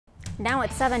Now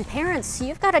at 7, parents,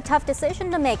 you've got a tough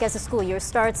decision to make as the school year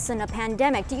starts in a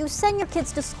pandemic. Do you send your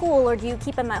kids to school or do you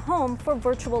keep them at home for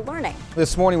virtual learning?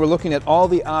 This morning we're looking at all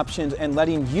the options and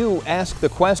letting you ask the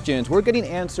questions. We're getting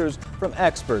answers from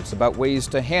experts about ways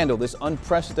to handle this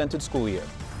unprecedented school year.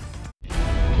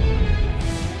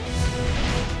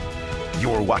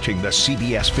 You're watching the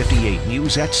CBS 58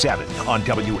 News at 7 on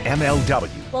WMLW.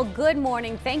 Well, good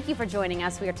morning. Thank you for joining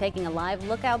us. We are taking a live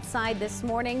look outside this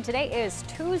morning. Today is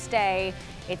Tuesday.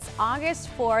 It's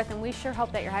August 4th, and we sure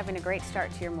hope that you're having a great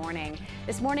start to your morning.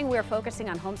 This morning, we're focusing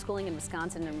on homeschooling in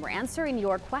Wisconsin, and we're answering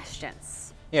your questions.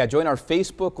 Yeah, join our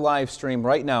Facebook live stream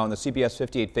right now on the CBS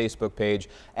 58 Facebook page.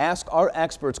 Ask our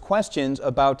experts questions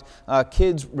about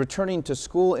kids returning to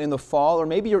school in the fall, or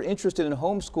maybe you're interested in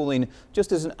homeschooling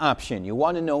just as an option. You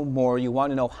want to know more, you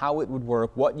want to know how it would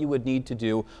work, what you would need to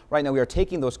do. Right now we are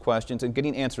taking those questions and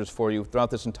getting answers for you throughout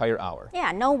this entire hour.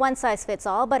 Yeah, no one size fits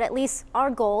all, but at least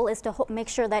our goal is to make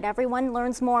sure that everyone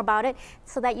learns more about it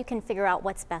so that you can figure out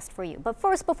what's best for you. But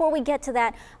first, before we get to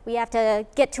that, we have to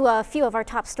get to a few of our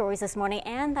top stories this morning,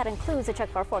 and that includes a check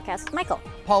of our forecast. Michael.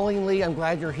 Pauline Lee, I'm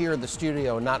glad you're here in the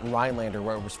studio, not in Rhinelander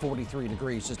where it was 43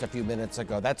 degrees just a few minutes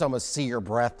ago. That's almost see your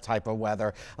breath type of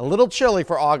weather. A little chilly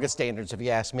for August standards, if you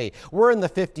ask me. We're in the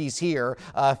 50s here,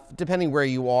 depending where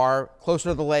you are. Closer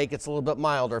to the lake, it's a little bit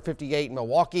milder. 58 in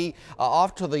Milwaukee,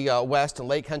 off to the west in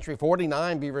Lake Country,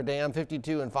 49 Beaver Dam,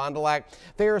 52 in Fond du Lac.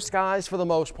 Fair skies for the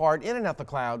most part, in and out the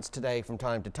clouds today from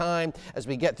time to time. As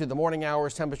we get through the morning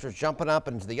hours, temperatures jumping up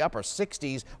into the upper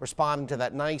 60s, responding to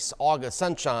that nice August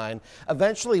sunshine.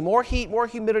 Eventually, more heat, more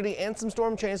humidity, and some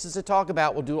storm chances to talk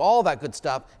about. We'll do all that good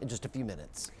stuff in just a few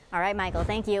minutes. All right, Michael,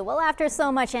 thank you. Well, after so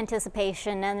much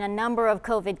anticipation and a number of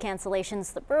COVID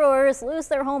cancellations, the Brewers lose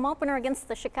their home opener against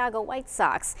the Chicago White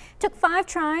Sox. Took 5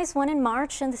 tries, 1 in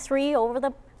March and 3 over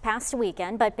the past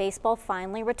weekend, but baseball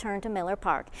finally returned to Miller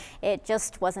Park. It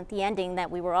just wasn't the ending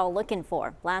that we were all looking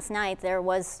for. Last night there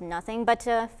was nothing but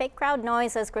fake crowd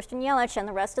noise as Christian Yelich and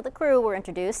the rest of the crew were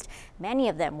introduced. Many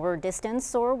of them were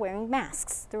distanced or wearing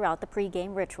masks throughout the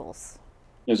pregame rituals.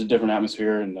 It was a different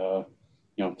atmosphere, and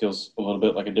it feels a little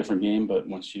bit like a different game, but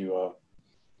once you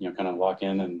kind of lock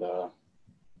in and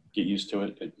get used to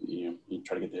it, you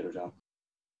try to get the hitters out.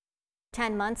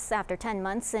 10 months after 10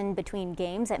 months in between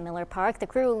games at Miller Park, the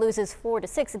crew loses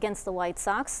 4-6 against the White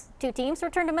Sox. 2 teams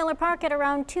return to Miller Park at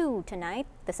around 2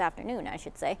 this afternoon, I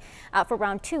should say, for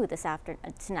round 2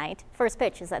 tonight. First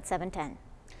pitch is at 7:10.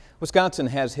 Wisconsin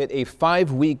has hit a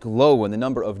 5-week low in the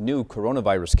number of new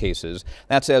coronavirus cases.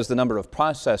 That's as the number of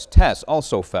processed tests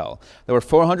also fell. There were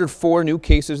 404 new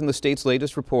cases in the state's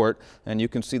latest report, and you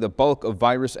can see the bulk of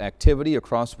virus activity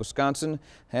across Wisconsin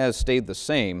has stayed the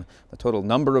same. The total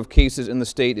number of cases in the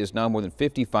state is now more than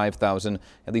 55,000.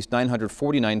 At least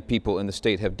 949 people in the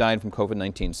state have died from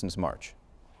COVID-19 since March.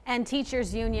 And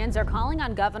teachers' unions are calling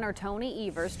on Governor Tony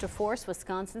Evers to force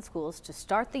Wisconsin schools to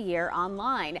start the year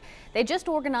online. They just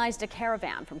organized a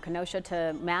caravan from Kenosha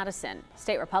to Madison.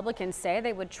 State Republicans say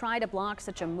they would try to block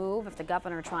such a move if the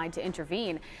governor tried to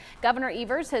intervene. Governor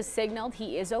Evers has signaled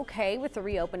he is okay with the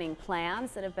reopening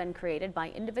plans that have been created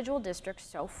by individual districts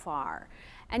so far.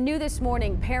 And new this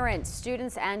morning, parents,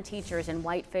 students, and teachers in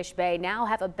Whitefish Bay now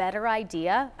have a better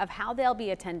idea of how they'll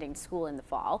be attending school in the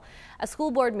fall. A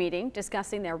school board meeting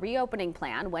discussing their reopening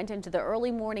plan went into the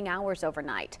early morning hours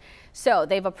overnight. So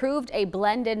they've approved a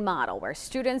blended model where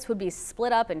students would be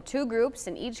split up in 2 groups,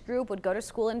 and each group would go to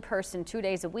school in person 2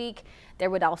 days a week. There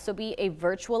would also be a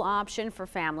virtual option for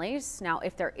families. Now,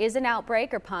 if there is an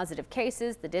outbreak or positive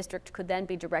cases, the district could then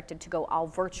be directed to go all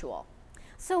virtual.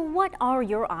 So what are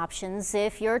your options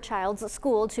if your child's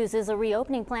school chooses a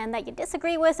reopening plan that you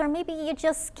disagree with or maybe you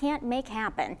just can't make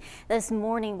happen? This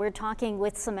morning we're talking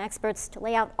with some experts to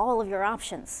lay out all of your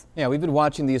options. Yeah, we've been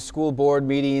watching these school board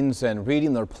meetings and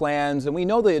reading their plans, and we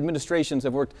know the administrations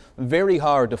have worked very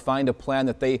hard to find a plan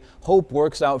that they hope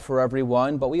works out for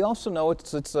everyone, but we also know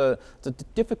it's a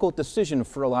difficult decision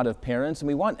for a lot of parents, and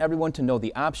we want everyone to know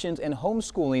the options, and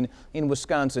homeschooling in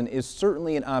Wisconsin is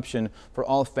certainly an option for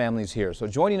all families here.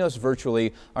 So joining us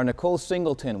virtually are Nicole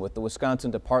Singleton with the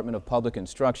Wisconsin Department of Public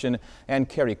Instruction and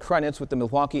Carrie Krenitz with the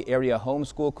Milwaukee Area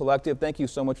Homeschool Collective. Thank you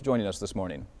so much for joining us this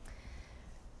morning.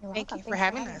 Thank you for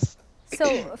having us.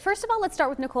 So first of all, let's start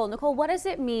with Nicole. Nicole, what does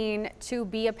it mean to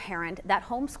be a parent that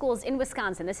homeschools in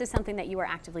Wisconsin? This is something that you are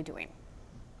actively doing.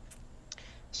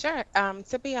 Sure.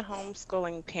 To be a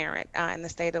homeschooling parent in the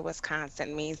state of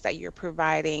Wisconsin means that you're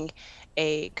providing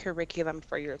a curriculum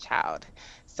for your child.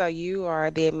 So you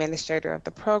are the administrator of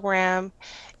the program,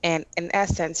 and in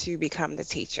essence, you become the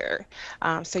teacher.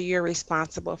 So you're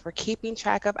responsible for keeping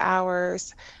track of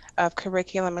hours of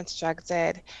curriculum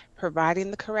instructed,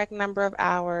 providing the correct number of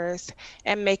hours,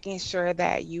 and making sure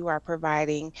that you are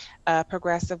providing a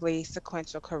progressively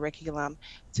sequential curriculum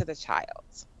to the child.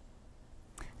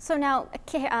 So now,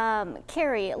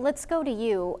 Carrie, let's go to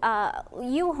you.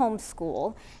 You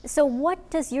homeschool. So what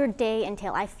does your day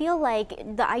entail? I feel like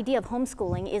the idea of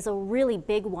homeschooling is a really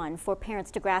big one for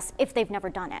parents to grasp if they've never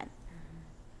done it.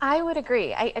 I would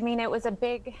agree. I mean, it was a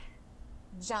big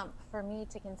jump for me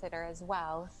to consider as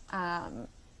well.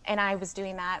 And I was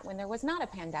doing that when there was not a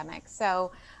pandemic.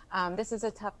 So this is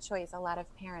a tough choice a lot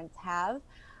of parents have.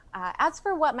 As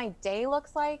for what my day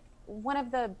looks like, one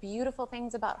of the beautiful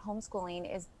things about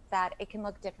homeschooling is that it can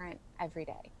look different every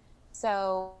day.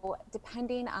 So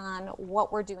depending on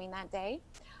what we're doing that day,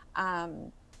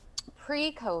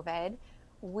 pre-COVID,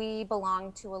 we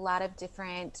belonged to a lot of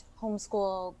different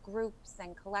homeschool groups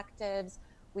and collectives.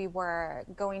 We were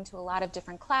going to a lot of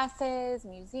different classes,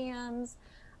 museums.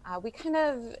 We kind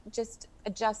of just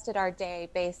adjusted our day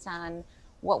based on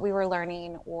what we were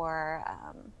learning or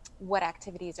what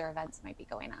activities or events might be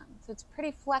going on. So it's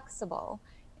pretty flexible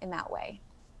in that way.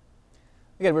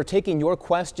 Again, we're taking your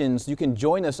questions. You can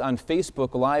join us on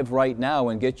Facebook Live right now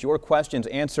and get your questions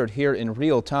answered here in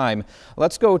real time.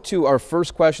 Let's go to our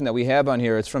first question that we have on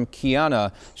here. It's from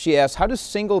Kiana. She asks, how do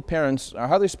single parents, or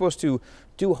how are they supposed to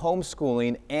do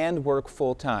homeschooling and work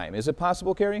full time? Is it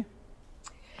possible, Carrie?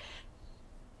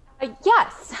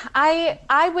 Yes,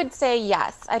 I would say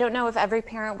yes. I don't know if every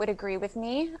parent would agree with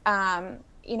me.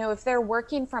 You know, if they're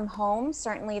working from home,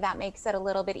 certainly that makes it a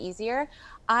little bit easier.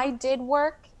 I did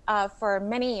work for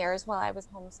many years while I was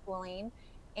homeschooling,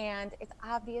 and it's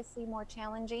obviously more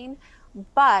challenging.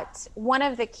 But one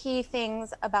of the key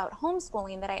things about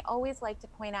homeschooling that I always like to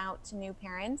point out to new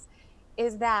parents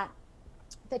is that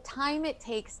the time it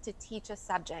takes to teach a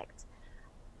subject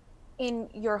in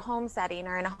your home setting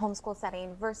or in a homeschool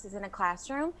setting versus in a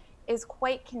classroom is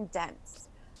quite condensed.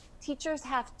 Teachers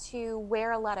have to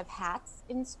wear a lot of hats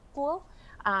in school.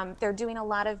 They're doing a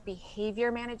lot of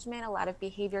behavior management, a lot of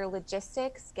behavior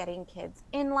logistics, getting kids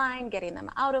in line, getting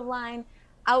them out of line,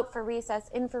 out for recess,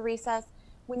 in for recess.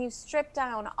 When you strip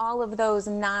down all of those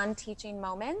non-teaching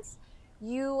moments,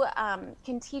 you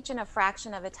can teach in a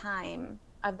fraction of the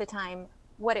time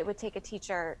what it would take a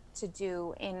teacher to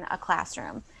do in a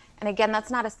classroom. And again, that's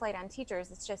not a slight on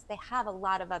teachers, it's just they have a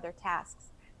lot of other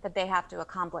tasks that they have to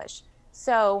accomplish.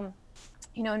 So,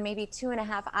 you know, in maybe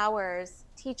 2.5 hours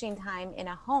teaching time in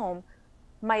a home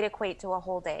might equate to a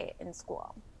whole day in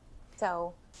school.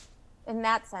 So in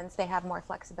that sense, they have more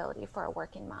flexibility for a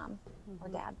working mom or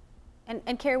dad.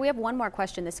 And Carrie, we have one more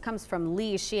question. This comes from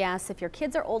Lee. She asks, if your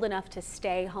kids are old enough to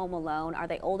stay home alone, are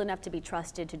they old enough to be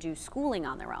trusted to do schooling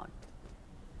on their own?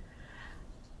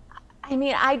 I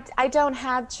mean, I don't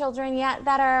have children yet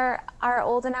that are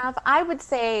old enough. I would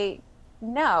say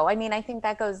no. I mean, I think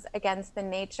that goes against the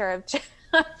nature of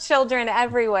children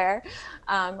everywhere,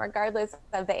 regardless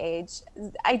of the age.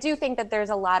 I do think that there's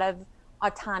a lot of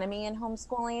autonomy in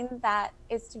homeschooling that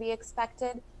is to be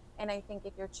expected. And I think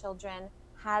if your children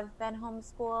have been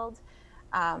homeschooled,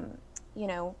 you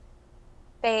know,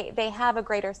 they have a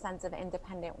greater sense of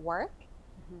independent work.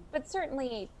 But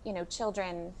certainly, you know,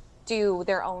 children do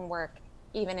their own work,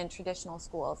 even in traditional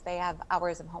schools. They have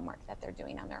hours of homework that they're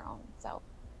doing on their own. So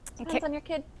it depends on your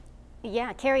kid.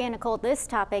 Yeah, Carrie and Nicole, this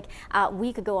topic,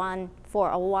 we could go on for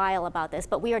a while about this,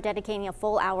 but we are dedicating a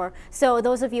full hour. So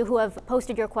those of you who have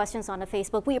posted your questions onto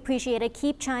Facebook, we appreciate it.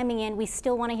 Keep chiming in. We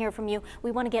still want to hear from you. We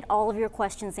want to get all of your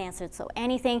questions answered. So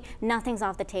nothing's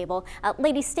off the table.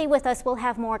 Ladies, stay with us. We'll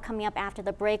have more coming up after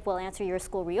the break. We'll answer your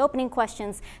school reopening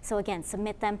questions. So again,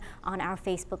 submit them on our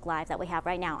Facebook Live that we have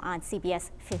right now on CBS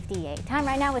 58. Time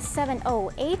right now is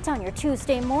 7:08 on your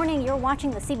Tuesday morning. You're watching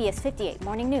the CBS 58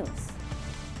 Morning News.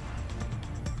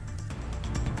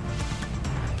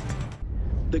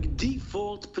 The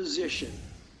default position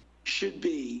should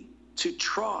be to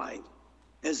try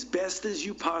as best as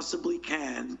you possibly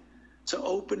can to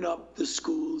open up the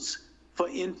schools for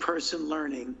in-person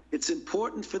learning. It's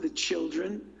important for the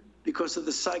children because of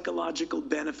the psychological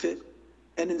benefit,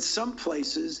 and in some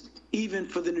places, even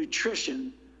for the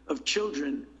nutrition of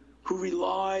children who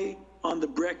rely on the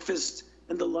breakfast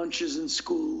and the lunches in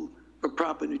school for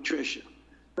proper nutrition.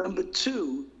 Number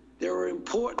two, there are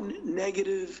important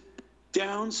negative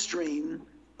downstream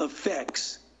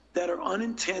effects that are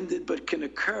unintended but can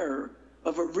occur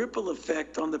of a ripple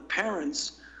effect on the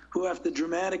parents who have to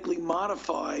dramatically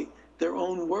modify their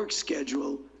own work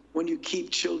schedule when you keep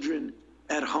children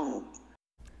at home.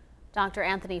 Dr.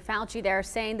 Anthony Fauci there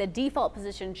saying the default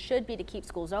position should be to keep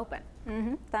schools open.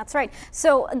 That's right.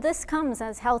 So this comes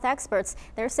as health experts,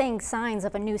 they're saying signs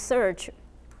of a new surge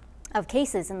of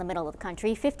cases in the middle of the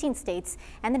country. 15 states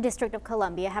and the District of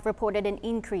Columbia have reported an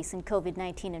increase in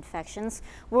COVID-19 infections.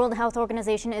 World Health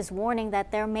Organization is warning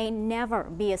that there may never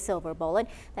be a silver bullet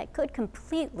that could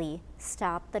completely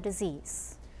stop the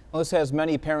disease. Well, this has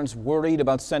many parents worried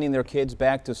about sending their kids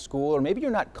back to school, or maybe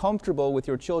you're not comfortable with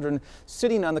your children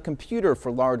sitting on the computer for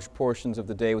large portions of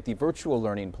the day with the virtual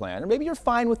learning plan, or maybe you're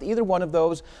fine with either one of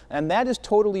those, and that is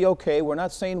totally okay. We're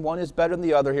not saying one is better than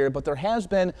the other here, but there has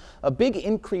been a big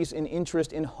increase in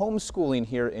interest in homeschooling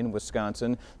here in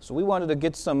Wisconsin, so we wanted to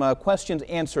get some questions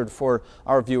answered for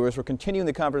our viewers. We're continuing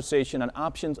the conversation on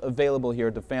options available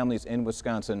here to families in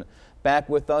Wisconsin. Back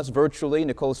with us virtually,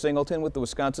 Nicole Singleton with the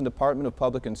Wisconsin Department of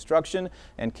Public Instruction,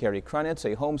 and Carrie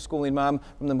Krunitz, a homeschooling mom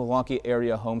from the Milwaukee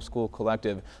Area Homeschool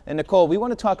Collective. And Nicole, we want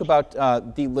to talk about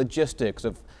the logistics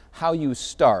of how you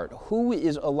start. Who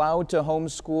is allowed to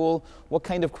homeschool? What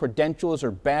kind of credentials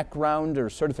or background or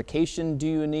certification do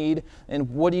you need? And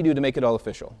what do you do to make it all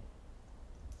official?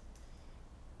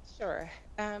 Sure.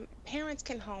 Parents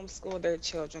can homeschool their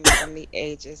children from the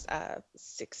ages of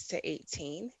 6 to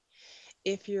 18.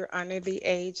 If you're under the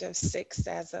age of 6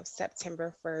 as of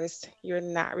September 1st, you're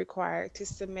not required to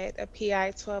submit a PI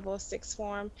 1206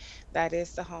 form. That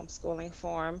is the homeschooling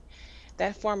form.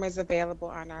 That form is available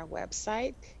on our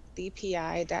website,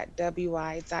 dpi.wi.gov,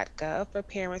 for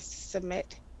parents to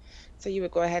submit. So you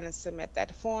would go ahead and submit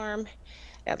that form.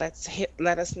 That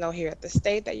let us know here at the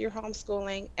state that you're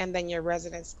homeschooling, and then your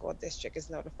resident school district is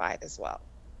notified as well.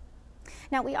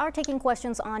 Now, we are taking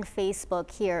questions on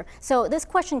Facebook here. So this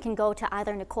question can go to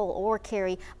either Nicole or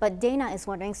Carrie, but Dana is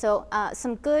wondering, so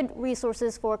some good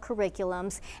resources for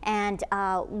curriculums and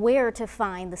where to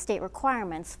find the state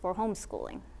requirements for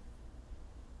homeschooling.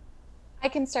 I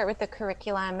can start with the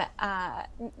curriculum. I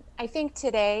think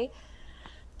today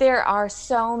there are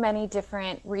so many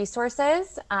different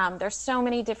resources. There's so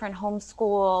many different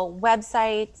homeschool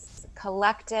websites,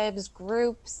 collectives,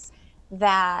 groups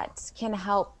that can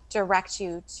help direct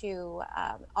you to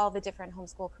all the different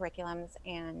homeschool curriculums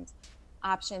and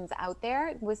options out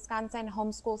there. Wisconsin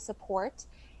Homeschool Support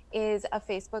is a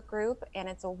Facebook group, and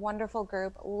it's a wonderful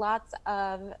group. Lots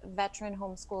of veteran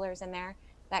homeschoolers in there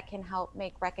that can help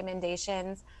make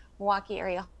recommendations. Milwaukee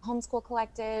Area Homeschool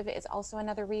Collective is also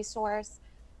another resource.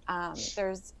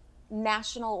 There's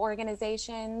national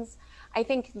organizations. I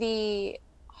think the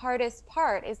hardest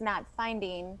part is not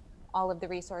finding all of the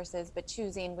resources, but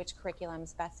choosing which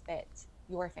curriculums best fit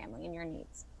your family and your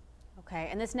needs. Okay,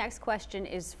 and this next question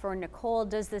is for Nicole.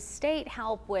 Does the state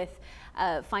help with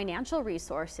financial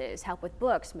resources, help with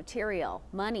books, material,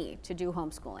 money to do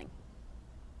homeschooling?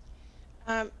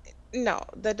 No,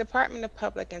 the Department of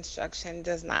Public Instruction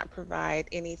does not provide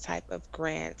any type of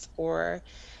grants or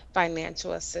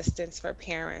financial assistance for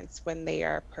parents when they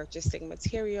are purchasing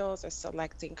materials or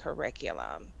selecting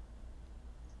curriculum.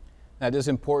 That is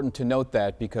important to note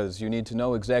that, because you need to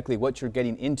know exactly what you're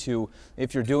getting into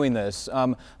if you're doing this.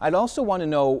 I'd also want to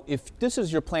know if this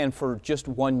is your plan for just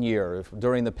 1 year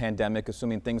during the pandemic,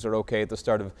 assuming things are okay at the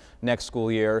start of next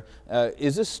school year.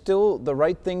 Is this still the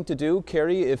right thing to do,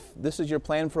 Carrie? If this is your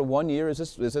plan for 1 year, is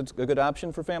it a good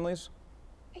option for families?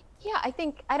 Yeah,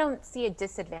 I don't see a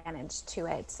disadvantage to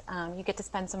it. You get to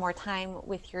spend some more time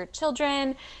with your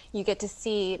children. You get to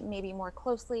see maybe more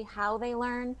closely how they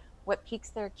learn, what piques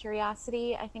their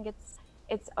curiosity. I think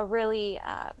it's a really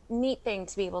neat thing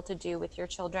to be able to do with your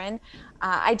children.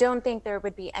 I don't think there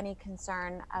would be any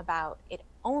concern about it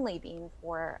only being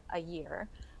for a year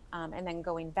and then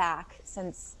going back,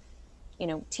 since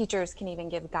teachers can even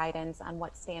give guidance on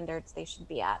what standards they should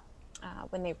be at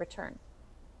when they return.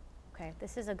 Okay,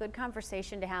 this is a good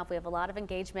conversation to have. We have a lot of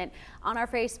engagement on our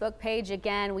Facebook page.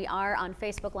 Again, we are on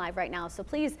Facebook Live right now, so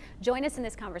please join us in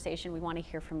this conversation. We want to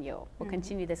hear from you. We'll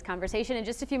continue this conversation in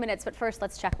just a few minutes, but first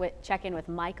let's check in with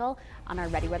Michael on our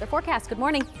Ready Weather forecast. Good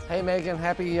morning. Hey Megan,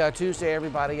 happy Tuesday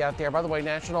everybody out there. By the way,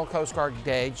 National Coast Guard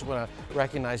Day. Just want to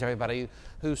recognize everybody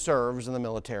who serves in the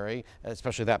military,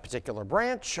 especially that particular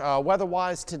branch.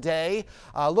 Weather-wise today,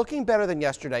 looking better than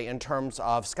yesterday in terms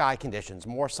of sky conditions.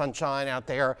 More sunshine out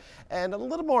there and a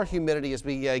little more humidity as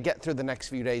we get through the next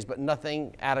few days, but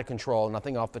nothing out of control,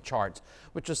 nothing off the charts,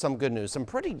 which is some good news. Some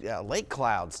pretty late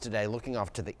clouds today looking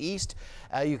off to the east.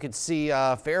 You could see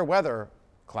fair weather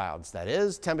clouds, that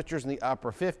is. Temperatures in the upper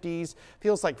 50s,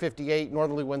 feels like 58,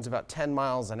 northerly winds about 10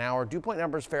 miles an hour. Dew point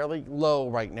numbers fairly low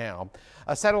right now.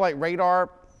 Satellite radar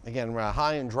Again,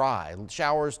 high and dry.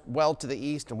 Showers well to the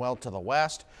east and well to the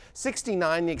west.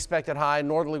 69 the expected high.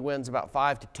 Northerly winds about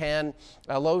 5 to 10.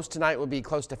 Lows tonight will be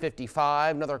close to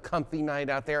 55. Another comfy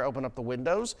night out there. Open up the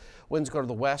windows. Winds go to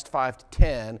the west 5 to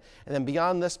 10. And then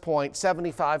beyond this point,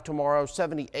 75 tomorrow,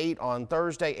 78 on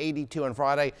Thursday, 82 on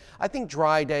Friday. I think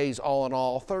dry days all in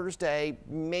all. Thursday,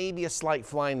 maybe a slight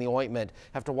fly in the ointment.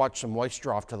 Have to watch some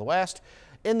moisture off to the west.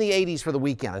 In the 80s for the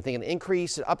weekend. I think an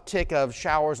increase, an uptick of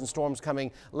showers and storms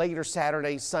coming later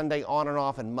Saturday, Sunday on and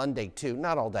off, and Monday too.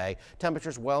 Not all day.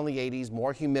 Temperatures well in the 80s,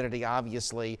 more humidity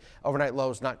obviously. Overnight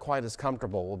lows not quite as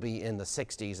comfortable. Will be in the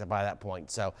 60s by that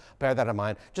point. So bear that in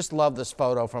mind. Just love this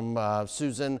photo from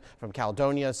Susan from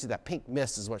Caledonia. See that pink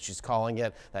mist is what she's calling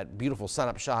it. That beautiful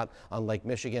sun-up shot on Lake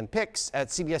Michigan. Pics at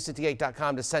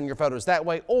CBS58.com to send your photos that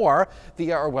way, or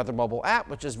via our Weather Mobile app,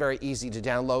 which is very easy to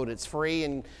download. It's free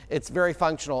and it's very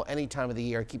functional any time of the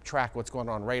year. Keep track of what's going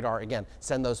on radar. Again,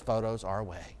 send those photos our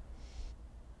way.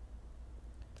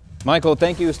 Michael,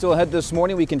 thank you. Still ahead this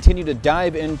morning, we continue to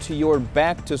dive into your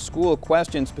back to school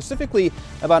questions, specifically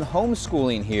about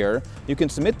homeschooling here. You can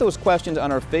submit those questions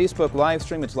on our Facebook live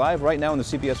stream. It's live right now on the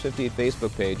CBS 58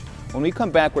 Facebook page. When we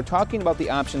come back, we're talking about the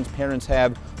options parents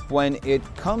have when it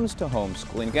comes to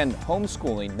homeschooling. Again,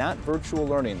 homeschooling, not virtual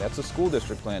learning. That's a school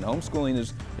district plan. Homeschooling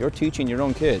is you're teaching your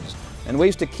own kids. And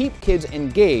ways to keep kids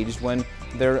engaged when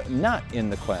they're not in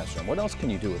the classroom. What else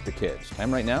can you do with the kids?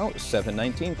 Time right now,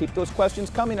 7:19. Keep those questions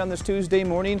coming on this Tuesday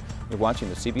morning. You're watching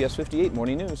the CBS 58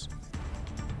 Morning News.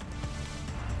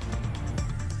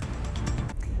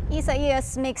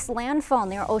 Isaias makes landfall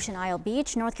near Ocean Isle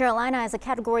Beach. North Carolina has a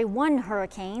Category 1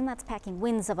 hurricane that's packing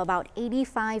winds of about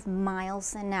 85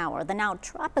 miles an hour. The now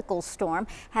tropical storm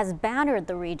has battered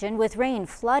the region with rain,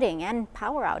 flooding, and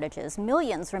power outages.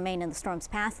 Millions remain in the storm's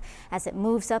path as it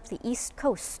moves up the east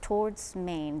coast towards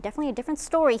Maine. Definitely a different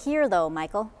story here, though,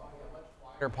 Michael.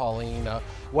 Pauline.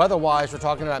 Weather-wise, we're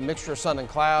talking about mixture of sun and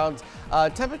clouds.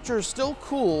 Temperatures still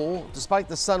cool despite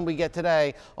the sun we get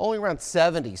today. Only around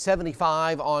 70,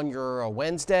 75 on your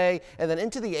Wednesday, and then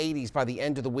into the 80s by the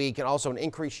end of the week, and also an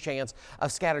increased chance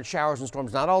of scattered showers and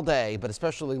storms, not all day, but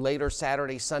especially later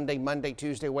Saturday, Sunday, Monday,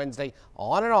 Tuesday, Wednesday,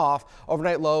 on and off.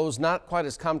 Overnight lows not quite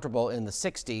as comfortable in the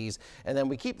 60s, and then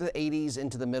we keep the 80s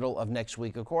into the middle of next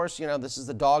week. Of course, you know, this is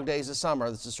the dog days of summer.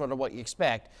 This is sort of what you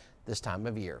expect this time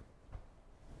of year.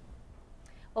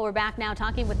 Well, we're back now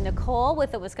talking with Nicole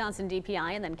with the Wisconsin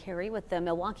DPI and then Carrie with the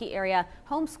Milwaukee Area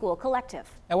Homeschool Collective.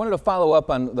 I wanted to follow up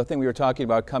on the thing we were talking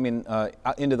about coming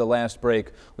into the last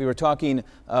break. We were talking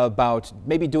about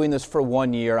maybe doing this for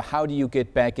 1 year. How do you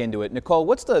get back into it? Nicole,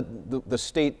 what's the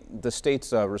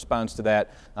state's response to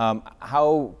that?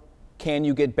 How can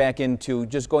you get back into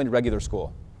just going to regular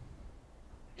school?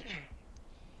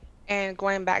 And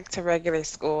going back to regular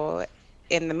school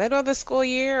in the middle of the school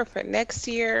year or for next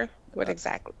year? What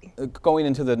exactly? Going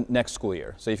into the next school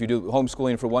year. So if you do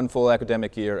homeschooling for 1 full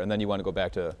academic year and then you want to go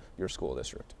back to your school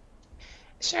district.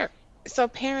 Sure. So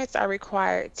parents are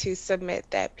required to submit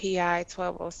that PI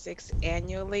 1206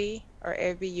 annually or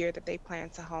every year that they plan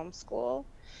to homeschool.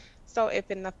 So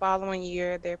if in the following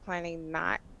year they're planning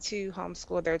not to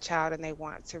homeschool their child and they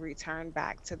want to return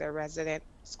back to their resident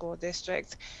school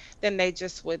district, then they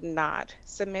just would not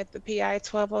submit the PI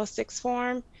 1206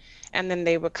 form, and then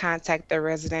they would contact their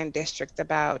resident district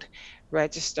about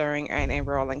registering and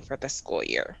enrolling for the school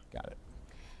year. Got it.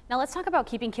 Now let's talk about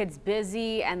keeping kids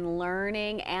busy and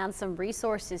learning and some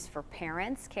resources for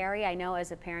parents. Carrie, I know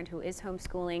as a parent who is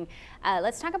homeschooling,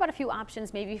 let's talk about a few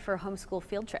options maybe for homeschool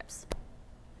field trips.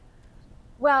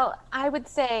 Well, I would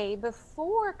say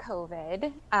before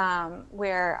COVID,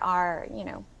 where our,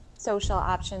 social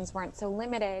options weren't so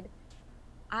limited,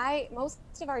 most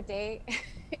of our day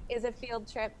is a field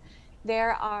trip.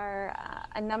 There are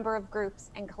a number of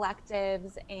groups and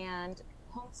collectives and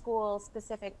homeschool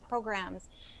specific programs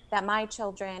that my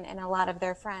children and a lot of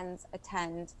their friends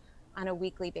attend on a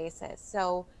weekly basis.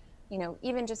 So,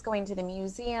 even just going to the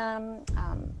museum,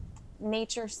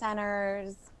 nature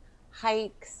centers,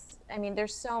 hikes. I mean,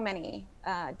 there's so many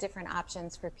different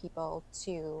options for people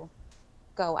to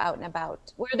go out and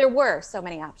about. There were so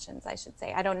many options, I should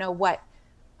say. I don't know what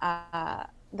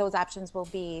those options will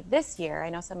be this year. I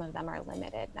know some of them are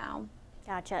limited now.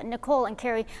 Gotcha. Nicole and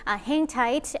Carrie, hang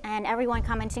tight, and everyone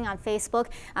commenting on Facebook,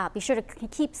 be sure to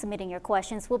keep submitting your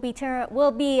questions. We'll be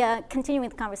continuing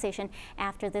the conversation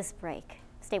after this break.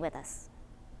 Stay with us.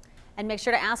 And make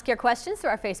sure to ask your questions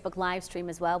through our Facebook live stream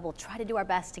as well. We'll try to do our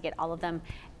best to get all of them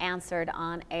answered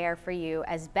on air for you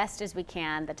as best as we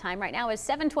can. The time right now is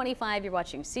 7:25. You're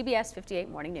watching CBS 58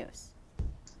 Morning News.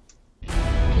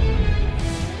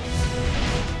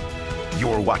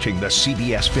 You're watching the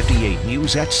CBS 58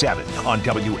 News at 7 on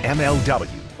WMLW.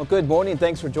 Well, good morning.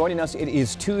 Thanks for joining us. It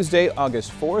is Tuesday,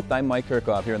 August 4th. I'm Mike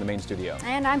Kirkhoff here in the main studio.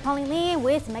 And I'm Pauline Lee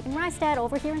with Megan Reistad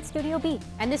over here in Studio B.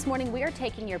 And this morning we are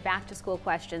taking your back to school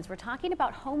questions. We're talking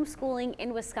about homeschooling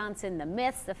in Wisconsin, the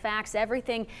myths, the facts,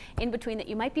 everything in between that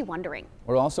you might be wondering.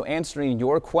 We're also answering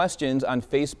your questions on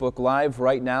Facebook Live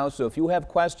right now. So if you have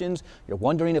questions, you're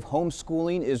wondering if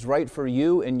homeschooling is right for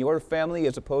you and your family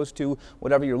as opposed to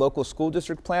whatever your local school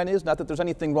district plan is. Not that there's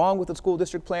anything wrong with the school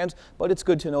district plans, but it's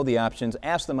good to know the options.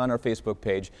 Ask them on our Facebook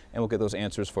page, and we'll get those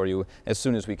answers for you as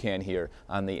soon as we can here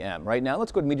on the M. Right now,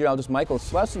 let's go to meteorologist Michael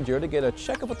Schlesinger to get a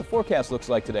check of what the forecast looks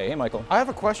like today. Hey, Michael. I have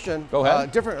a question. Go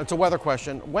ahead. It's a weather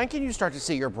question. When can you start to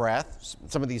see your breath?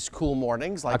 Some of these cool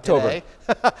mornings like October.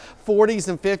 Today. 40s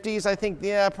and 50s, I think,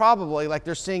 yeah, probably. Like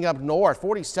they're seeing up north.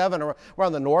 47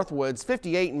 around the Northwoods,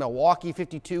 58 in Milwaukee,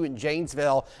 52 in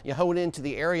Janesville. You hone into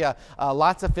the area,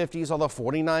 lots of 50s, although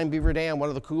 49 Beaver Dam, one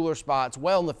of the cooler spots,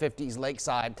 well in the 50s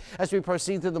lakeside. As we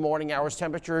proceed through the morning hours,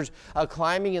 temperatures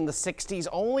climbing in the 60s,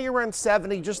 only around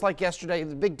 70, just like yesterday.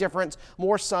 The big difference,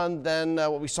 more sun than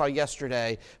what we saw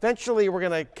yesterday. Eventually, we're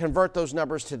going to convert those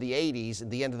numbers to the 80s at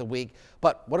the end of the week.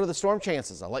 But what are the storm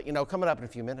chances? I'll let you know coming up in a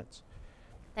few minutes.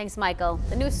 Thanks, Michael.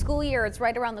 The new school year is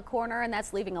right around the corner, and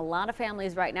that's leaving a lot of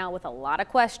families right now with a lot of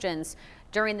questions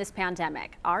during this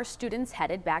pandemic. Are students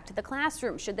headed back to the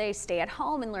classroom? Should they stay at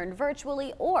home and learn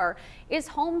virtually, or is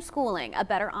homeschooling a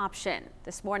better option?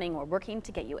 This morning, we're working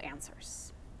to get you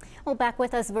answers. Well, back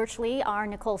with us virtually are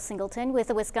Nicole Singleton with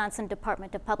the Wisconsin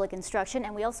Department of Public Instruction,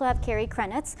 and we also have Carrie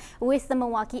Krenitz with the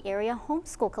Milwaukee Area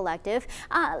Homeschool Collective.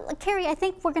 Carrie, I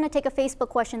think we're going to take a Facebook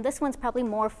question. This one's probably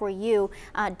more for you.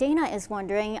 Dana is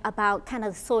wondering about kind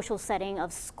of the social setting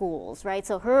of schools, right?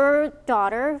 So her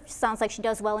daughter sounds like she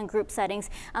does well in group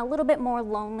settings, a little bit more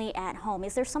lonely at home.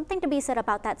 Is there something to be said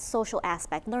about that social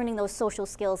aspect, learning those social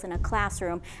skills in a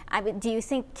classroom? Do you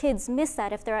think kids miss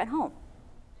that if they're at home?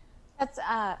 That's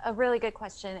a really good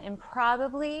question, and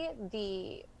probably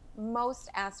the most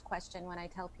asked question when I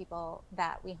tell people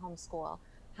that we homeschool: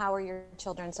 how are your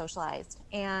children socialized?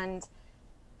 And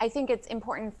I think it's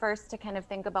important first to kind of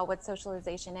think about what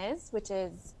socialization is, which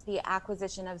is the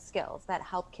acquisition of skills that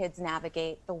help kids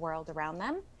navigate the world around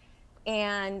them.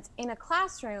 And in a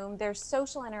classroom, their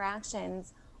social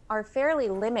interactions are fairly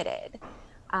limited.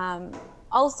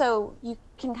 Also, you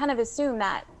can kind of assume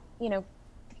that, you know,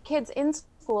 kids in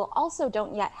school also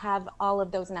don't yet have all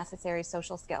of those necessary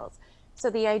social skills.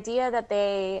 So the idea that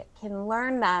they can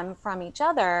learn them from each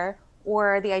other,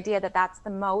 or the idea that that's the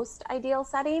most ideal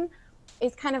setting,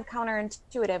 is kind of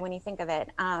counterintuitive when you think of it.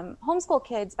 Homeschool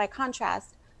kids, by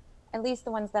contrast, at least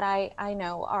the ones that I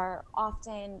know, are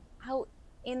often out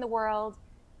in the world.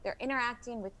 They're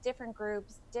interacting with different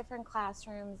groups, different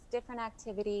classrooms, different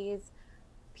activities,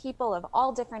 people of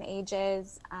all different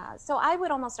ages. So I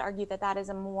would almost argue that that is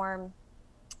a more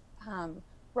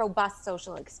robust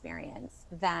social experience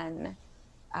than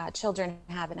children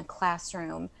have in a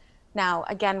classroom. Now,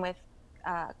 again, with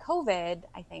COVID,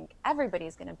 I think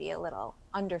everybody's going to be a little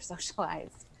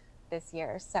under-socialized this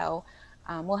year. So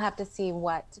we'll have to see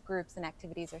what groups and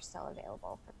activities are still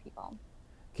available for people.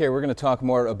 Okay, we're going to talk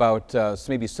more about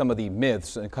maybe some of the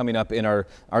myths coming up in our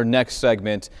next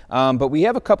segment. But we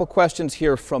have a couple questions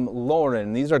here from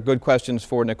Lauren. These are good questions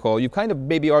for Nicole. You've kind of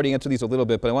maybe already answered these a little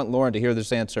bit, but I want Lauren to hear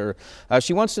this answer.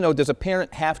 She wants to know, does a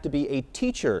parent have to be a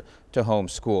teacher to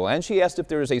homeschool? And she asked if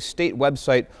there is a state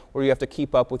website where you have to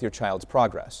keep up with your child's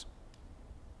progress.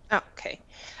 Okay.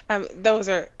 Those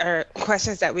are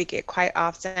questions that we get quite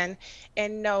often.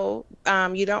 And no,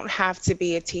 you don't have to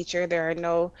be a teacher. There are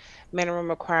no minimum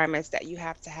requirements that you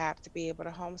have to be able to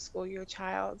homeschool your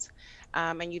child.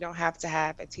 And you don't have to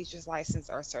have a teacher's license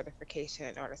or certification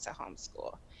in order to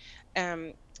homeschool.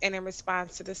 And in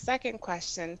response to the second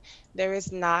question, there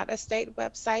is not a state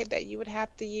website that you would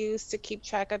have to use to keep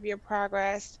track of your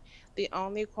progress. The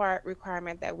only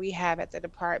requirement that we have at the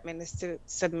department is to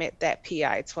submit that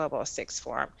PI 1206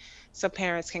 form, so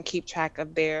parents can keep track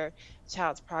of their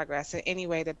child's progress in any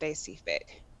way that they see fit,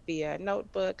 via a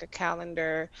notebook, a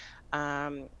calendar,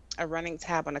 a running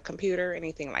tab on a computer,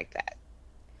 anything like that.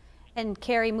 And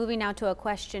Carrie, moving now to a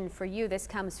question for you. This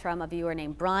comes from a viewer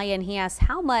named Brian. He asks,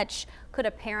 how much could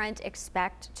a parent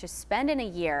expect to spend in a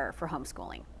year for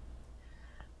homeschooling?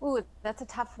 Ooh, that's a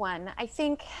tough one. I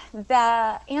think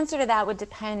the answer to that would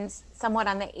depend somewhat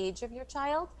on the age of your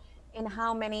child and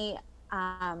how many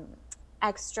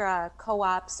extra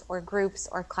co-ops or groups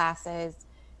or classes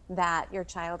that your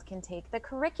child can take. The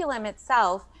curriculum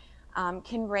itself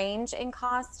can range in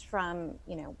cost from,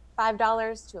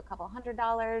 $5 to a couple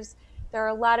 $100. There are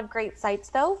a lot of great sites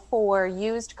though for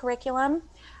used curriculum.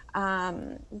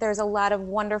 There's a lot of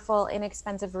wonderful,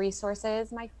 inexpensive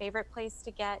resources. My favorite place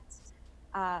to get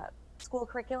school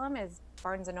curriculum is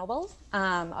Barnes & Noble,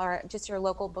 or just your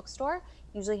local bookstore.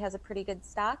 Usually has a pretty good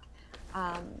stock.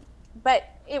 But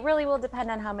it really will depend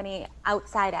on how many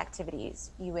outside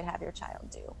activities you would have your child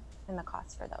do and the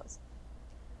cost for those.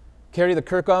 Carrie, the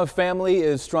Kirkov family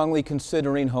is strongly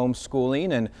considering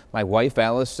homeschooling, and my wife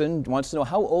Allison wants to know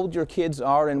how old your kids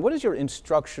are and what does your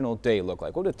instructional day look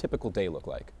like? What would a typical day look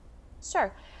like?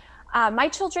 Sure. My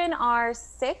children are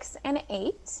 6 and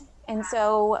 8, and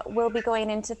so we'll be going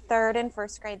into 3rd and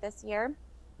 1st grade this year.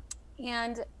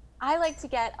 And I like to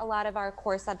get a lot of our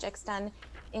core subjects done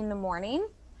in the morning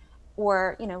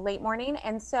or, late morning.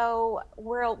 And so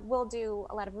we'll do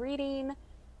a lot of reading,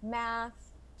 math,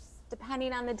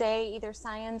 depending on the day, either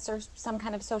science or some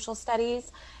kind of social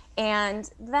studies. And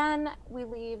then we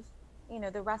leave,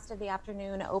 the rest of the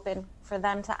afternoon open for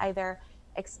them to either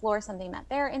explore something that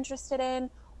they're interested in,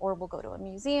 or we'll go to a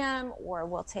museum, or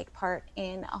we'll take part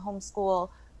in a homeschool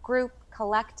group,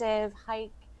 collective,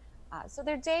 hike. So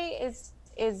their day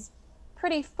is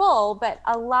pretty full, but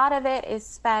a lot of it is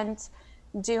spent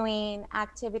doing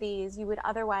activities you would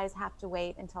otherwise have to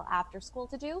wait until after school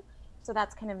to do. So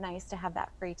that's kind of nice to have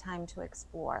that free time to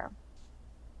explore.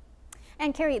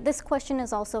 And Carrie, this question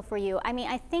is also for you. I mean,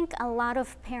 I think a lot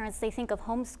of parents, they think of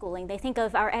homeschooling, they think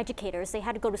of our educators, they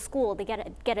had to go to school, they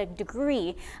get a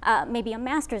degree, maybe a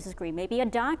master's degree, maybe a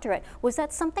doctorate. Was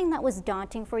that something that was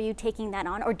daunting for you taking that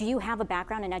on, or do you have a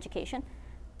background in education?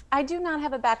 I do not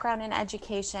have a background in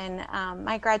education.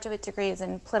 My graduate degree is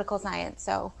in political science,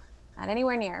 so not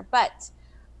anywhere near. But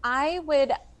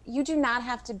you do not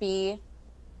have to be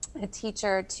a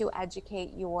teacher to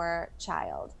educate your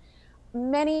child.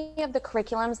 Many of the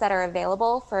curriculums that are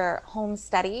available for home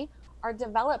study are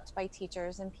developed by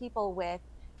teachers and people with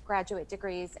graduate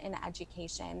degrees in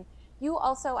education. I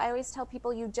always tell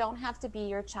people you don't have to be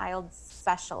your child's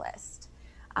specialist.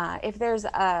 If there's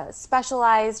a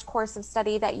specialized course of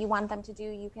study that you want them to do,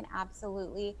 you can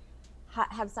absolutely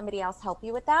have somebody else help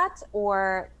you with that,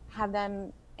 or have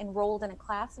them enrolled in a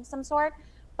class of some sort.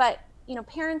 But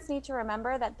parents need to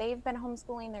remember that they've been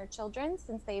homeschooling their children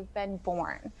since they've been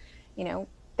born.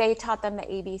 They taught them the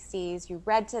ABCs, you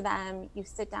read to them, you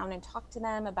sit down and talk to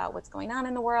them about what's going on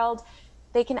in the world.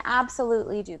 They can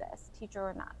absolutely do this, teacher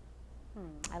or not.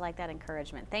 I like that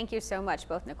encouragement. Thank you so much,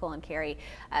 both Nicole and Carrie,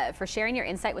 for sharing your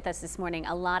insight with us this morning.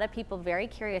 A lot of people very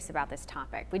curious about this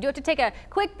topic. We do have to take a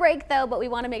quick break, though, but we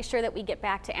want to make sure that we get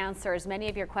back to answer as many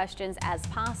of your questions as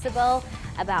possible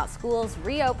about schools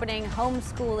reopening,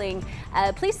 homeschooling.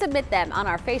 Please submit them on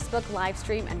our Facebook live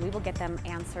stream, and we will get them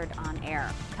answered on air.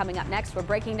 Coming up next, we're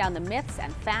breaking down the myths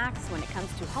and facts when it comes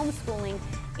to homeschooling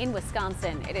in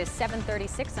Wisconsin. It is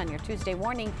 7:36 on your Tuesday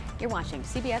morning. You're watching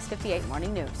CBS 58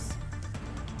 Morning News.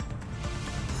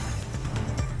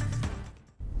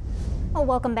 Well,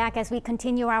 welcome back as we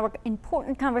continue our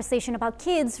important conversation about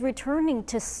kids returning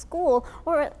to school,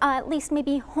 or at least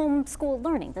maybe homeschool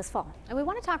learning this fall. And we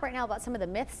want to talk right now about some of the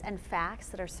myths and facts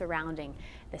that are surrounding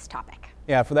this topic.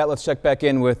 Yeah, for that, let's check back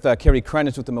in with Carrie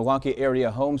Krenitz with the Milwaukee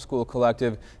Area Homeschool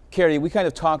Collective. Carrie, we kind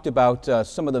of talked about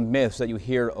some of the myths that you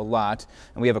hear a lot,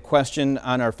 and we have a question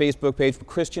on our Facebook page from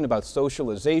Christian about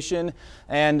socialization.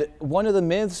 And one of the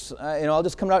myths, I'll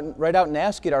just come right out and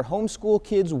ask it: are homeschool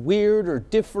kids weird or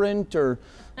different or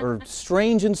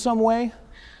strange in some way?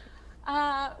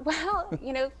 Well,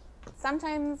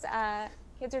 sometimes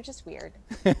kids are just weird,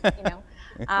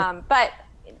 But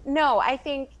no, I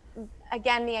think,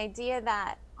 again, the idea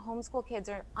that homeschool kids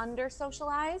are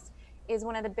under-socialized is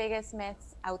one of the biggest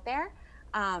myths out there.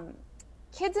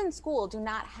 Kids in school do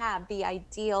not have the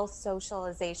ideal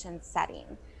socialization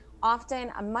setting.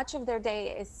 Often, much of their day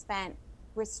is spent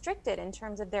restricted in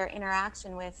terms of their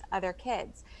interaction with other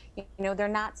kids. They're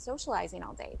not socializing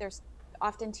all day. There's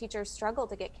often teachers struggle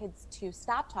to get kids to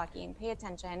stop talking, pay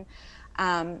attention.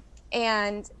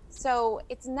 And so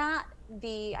it's not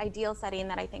the ideal setting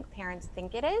that I think parents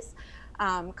think it is.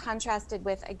 Contrasted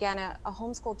with, again, a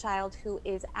homeschool child who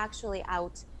is actually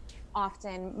out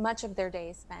often, much of their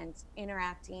day spent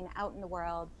interacting out in the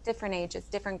world, different ages,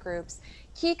 different groups.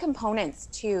 Key components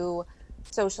to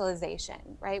socialization,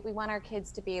 right? We want our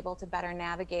kids to be able to better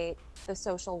navigate the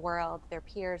social world, their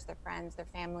peers, their friends, their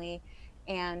family,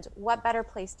 and what better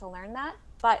place to learn that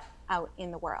but out in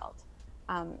the world.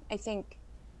 I think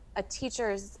a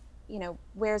teacher's,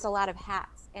 wears a lot of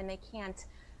hats, and they can't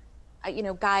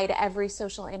guide every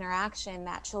social interaction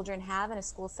that children have in a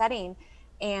school setting.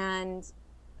 And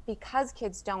because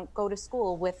kids don't go to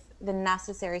school with the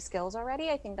necessary skills already,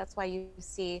 I think that's why you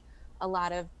see a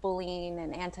lot of bullying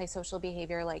and antisocial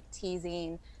behavior like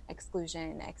teasing,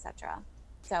 exclusion, etc.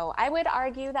 So I would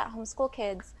argue that homeschool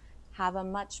kids have a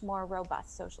much more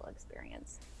robust social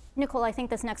experience. Nicole, I think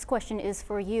this next question is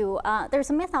for you. There's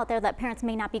a myth out there that parents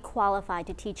may not be qualified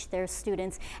to teach their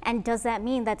students. And does that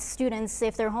mean that students,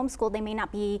 if they're homeschooled, they may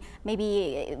not be,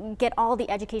 maybe get all the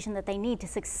education that they need to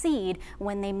succeed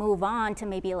when they move on to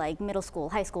maybe like middle school,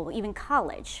 high school, even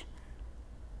college?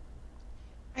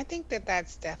 I think that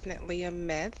that's definitely a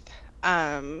myth.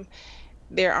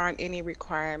 There aren't any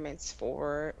requirements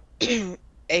for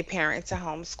a parent to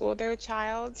homeschool their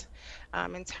child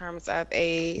in terms of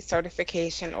a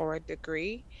certification or a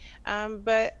degree.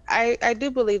 But I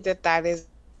do believe that that is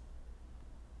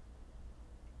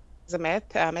a myth.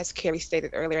 As Carrie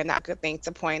stated earlier, and that good thing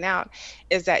to point out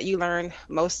is that you learn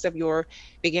most of your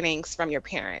beginnings from your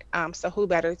parent. So who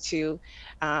better to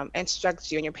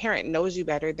instruct you, and your parent knows you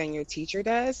better than your teacher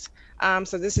does.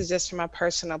 So this is just from a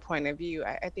personal point of view.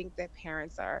 I think that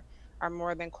parents are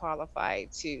more than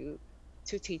qualified to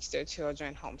teach their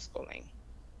children homeschooling.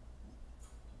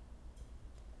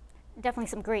 Definitely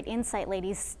some great insight,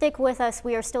 ladies. Stick with us.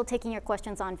 We are still taking your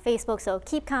questions on Facebook, so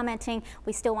keep commenting.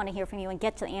 We still want to hear from you and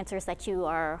get to the answers that you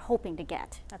are hoping to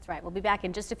get. That's right. We'll be back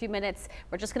in just a few minutes.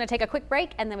 We're just going to take a quick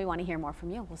break, and then we want to hear more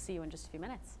from you. We'll see you in just a few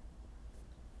minutes.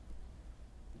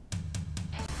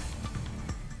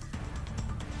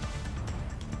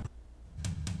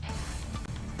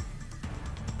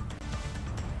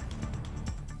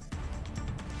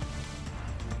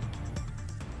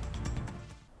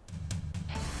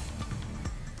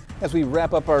 As we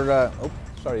wrap up our, oh,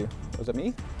 sorry, was that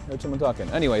me? I heard someone talking.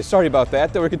 Anyway, sorry about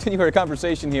that. We're continuing our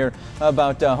conversation here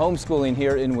about homeschooling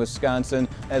here in Wisconsin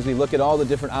as we look at all the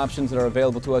different options that are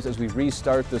available to us as we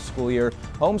restart the school year.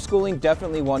 Homeschooling,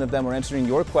 definitely one of them. We're answering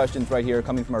your questions right here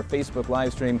coming from our Facebook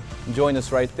live stream. Join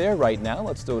us right there right now.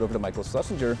 Let's throw it over to Michael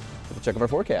Schlesinger for the check of our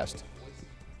forecast.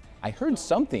 I heard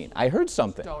something.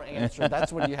 Don't answer.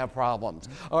 That's when you have problems.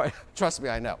 All right. Trust me,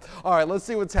 I know. All right. Let's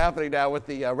see what's happening now with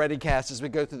the ReadyCast as we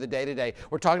go through the day today.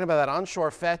 We're talking about that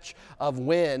onshore fetch of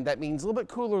wind. That means a little bit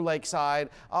cooler lakeside.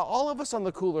 All of us on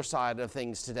the cooler side of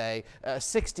things today.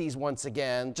 60s once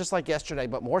again, just like yesterday,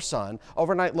 but more sun.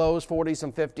 Overnight lows, 40s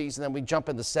and 50s, and then we jump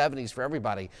into 70s for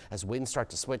everybody as winds start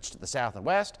to switch to the south and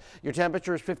west. Your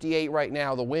temperature is 58 right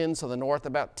now. The winds to the north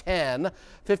about 10.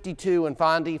 52 in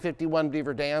Fondy, 51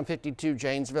 Beaver Dam, 52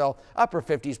 Janesville, upper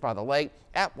 50s by the lake.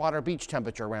 Atwater Beach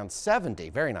temperature around 70,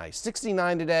 very nice.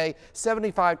 69 today,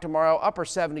 75 tomorrow, upper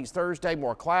 70s Thursday,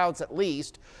 more clouds at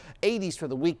least. 80s for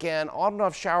the weekend. On and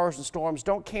off showers and storms.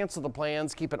 Don't cancel the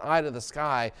plans. Keep an eye to the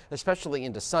sky, especially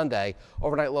into Sunday.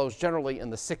 Overnight lows generally in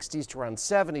the 60s to around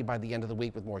 70 by the end of the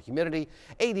week with more humidity.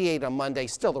 88 on Monday,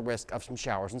 still the risk of some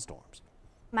showers and storms.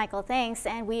 Michael, thanks.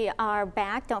 And we are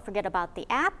back. Don't forget about the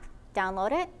app.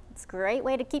 Download it. It's a great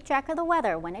way to keep track of the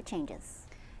weather when it changes.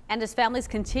 And as families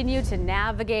continue to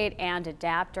navigate and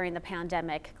adapt during the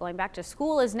pandemic, going back to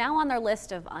school is now on their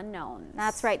list of unknowns.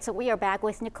 That's right. So we are back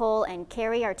with Nicole and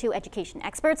Carrie, our two education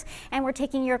experts, and we're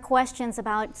taking your questions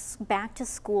about back to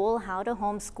school, how to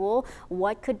homeschool,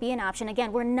 what could be an option.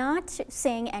 Again, we're not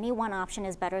saying any one option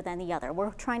is better than the other.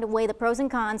 We're trying to weigh the pros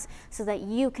and cons so that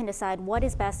you can decide what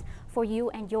is best for you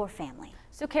and your family.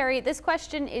 So Carrie, this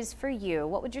question is for you.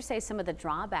 What would you say some of the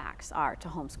drawbacks are to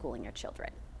homeschooling your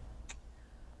children?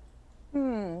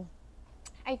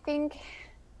 I think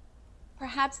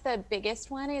perhaps the biggest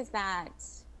one is that,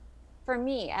 for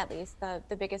me at least, the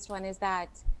biggest one is that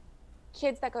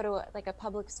kids that go to like a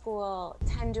public school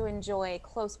tend to enjoy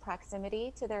close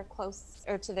proximity to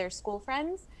their school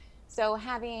friends. So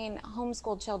having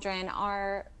homeschooled children,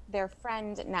 their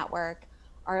friend network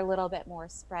are a little bit more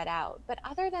spread out. But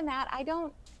other than that,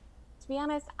 to be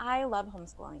honest, I love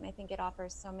homeschooling. I think it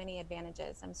offers so many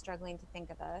advantages. I'm struggling to think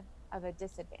of a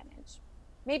disadvantage.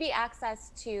 Maybe access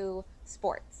to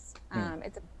sports.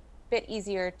 It's a bit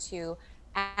easier to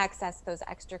access those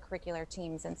extracurricular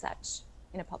teams and such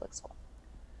in a public school.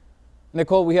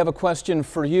 Nicole, we have a question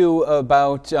for you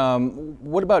about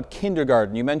what about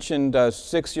kindergarten? You mentioned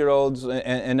 6-year-olds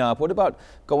and up. What about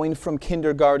going from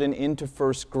kindergarten into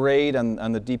first grade? On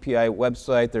the DPI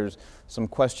website, there's some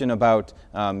question about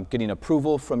getting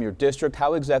approval from your district.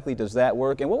 How exactly does that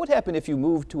work? And what would happen if you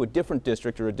moved to a different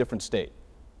district or a different state?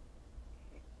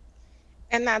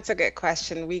 And that's a good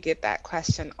question. We get that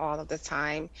question all of the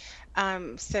time.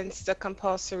 Since the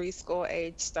compulsory school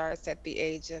age starts at the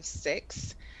age of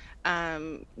 6,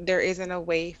 there isn't a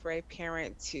way for a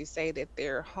parent to say that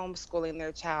they're homeschooling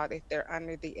their child if they're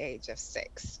under the age of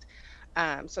 6.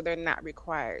 So they're not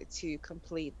required to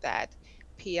complete that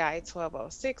PI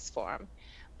 1206 form.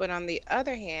 But on the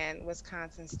other hand,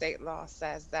 Wisconsin state law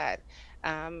says that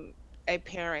a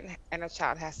parent and a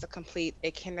child has to complete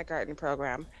a kindergarten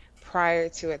program prior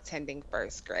to attending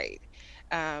first grade.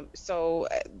 So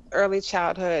early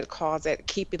childhood calls it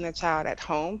keeping the child at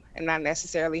home and not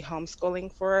necessarily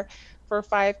homeschooling for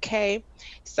 5K.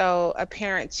 So a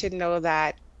parent should know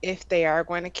that if they are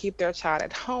going to keep their child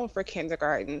at home for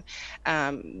kindergarten,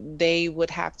 they would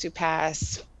have to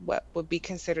pass what would be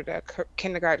considered a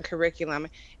kindergarten curriculum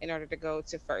in order to go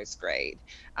to first grade.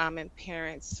 And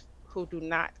parents who do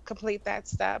not complete that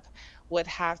step would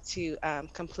have to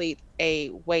complete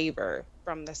a waiver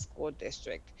from the school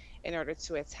district in order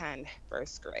to attend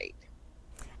first grade.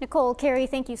 Nicole, Carrie,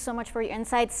 thank you so much for your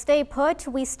insights. Stay put.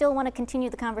 We still want to continue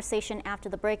the conversation after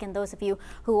the break, and those of you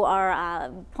who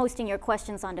are posting your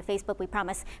questions onto Facebook, we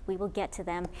promise we will get to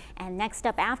them. And next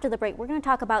up after the break, we're going to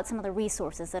talk about some of the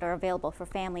resources that are available for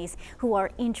families who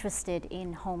are interested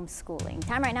in homeschooling.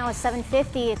 Time right now is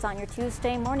 7:50. It's on your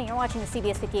Tuesday morning. You're watching the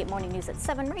CBS 58 Morning News at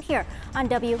 7 right here on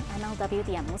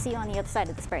WMLW-DM. We'll see you on the other side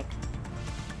of this break.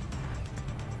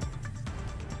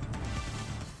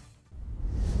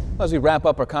 As we wrap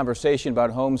up our conversation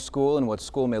about homeschool and what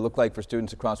school may look like for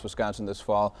students across Wisconsin this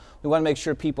fall, we want to make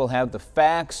sure people have the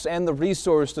facts and the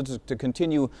resources to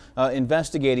continue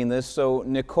investigating this. So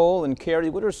Nicole and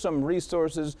Carrie, what are some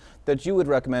resources that you would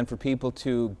recommend for people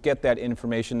to get that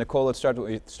information? Nicole, let's start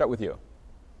with you.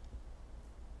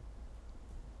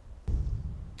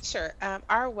 Sure.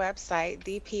 Our website,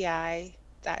 www.dpi,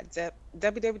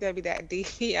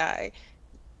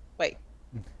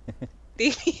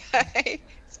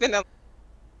 it's been a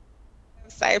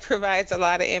website provides a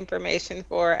lot of information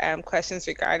for questions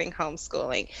regarding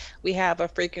homeschooling. We have a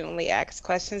frequently asked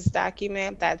questions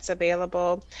document that's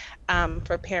available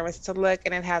for parents to look,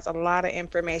 and it has a lot of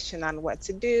information on what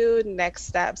to do, next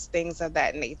steps, things of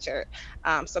that nature.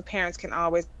 So parents can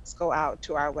always go out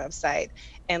to our website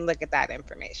and look at that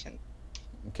information.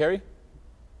 Carrie?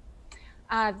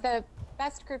 The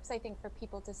best groups I think for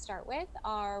people to start with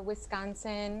are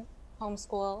Wisconsin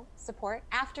Homeschool Support,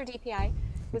 after DPI,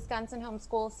 Wisconsin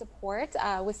Homeschool Support,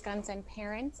 Wisconsin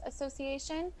Parents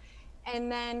Association,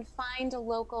 and then find a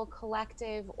local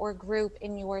collective or group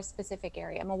in your specific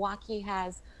area. Milwaukee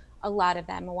has a lot of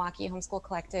them, Milwaukee Homeschool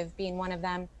Collective being one of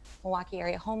them, Milwaukee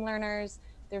Area Home Learners.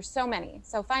 There's so many.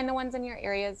 So find the ones in your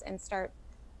areas and start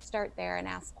there and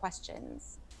ask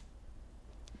questions.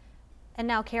 And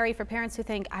now, Carrie, for parents who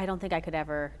think, I don't think I could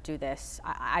ever do this,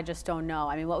 I just don't know,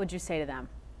 I mean, what would you say to them?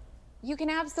 You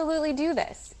can absolutely do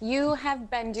this. You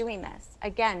have been doing this.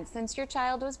 Again, since your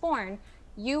child was born,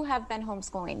 you have been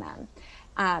homeschooling them.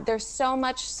 There's so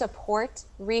much support,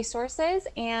 resources,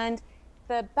 and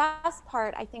the best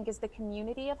part, I think, is the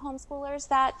community of homeschoolers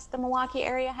that the Milwaukee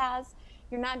area has.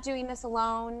 You're not doing this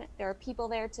alone. There are people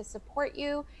there to support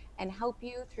you and help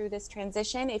you through this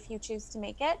transition if you choose to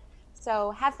make it.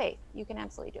 So have faith. You can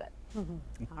absolutely do it.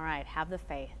 Mm-hmm. All right, have the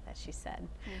faith, as she said.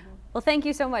 Mm-hmm. Well, thank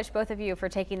you so much, both of you, for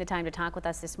taking the time to talk with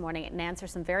us this morning and answer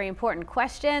some very important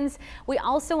questions. We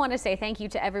also want to say thank you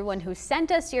to everyone who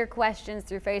sent us your questions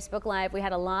through Facebook Live. We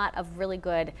had a lot of really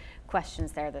good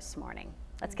questions there this morning.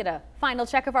 Let's get a final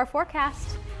check of our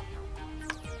forecast.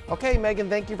 Okay, Megan,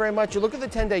 thank you very much. You look at the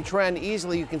 10-day trend,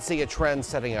 easily you can see a trend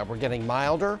setting up. We're getting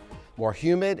milder, more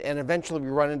humid, and eventually we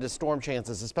run into storm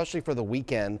chances, especially for the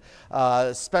weekend,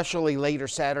 especially later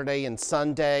Saturday and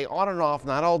Sunday, on and off,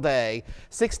 not all day.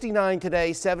 69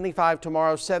 today, 75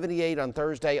 tomorrow, 78 on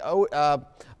Thursday,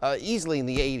 easily in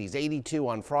the 80s, 82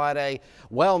 on Friday,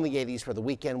 well in the 80s for the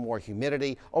weekend, more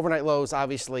humidity. Overnight lows,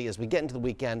 obviously, as we get into the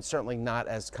weekend, certainly not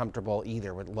as comfortable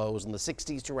either, with lows in the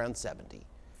 60s to around 70.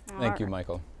 Thank you,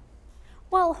 Michael.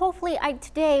 Well, hopefully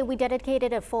today we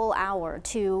dedicated a full hour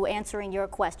to answering your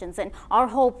questions, and our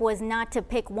hope was not to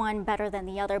pick one better than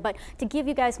the other, but to give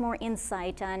you guys more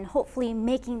insight on hopefully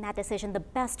making that decision the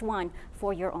best one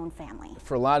for your own family.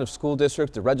 For a lot of school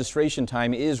districts, the registration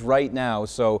time is right now,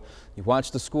 so you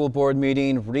watch the school board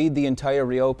meeting, read the entire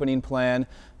reopening plan,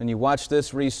 and you watch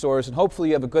this resource, and hopefully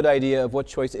you have a good idea of what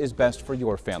choice is best for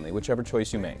your family, whichever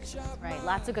choice you make. Right,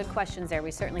 lots of good questions there.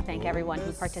 We certainly thank everyone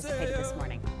who participated this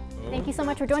morning. Thank you so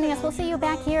much for joining us. We'll see you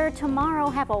back here tomorrow.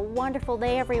 Have a wonderful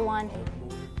day, everyone.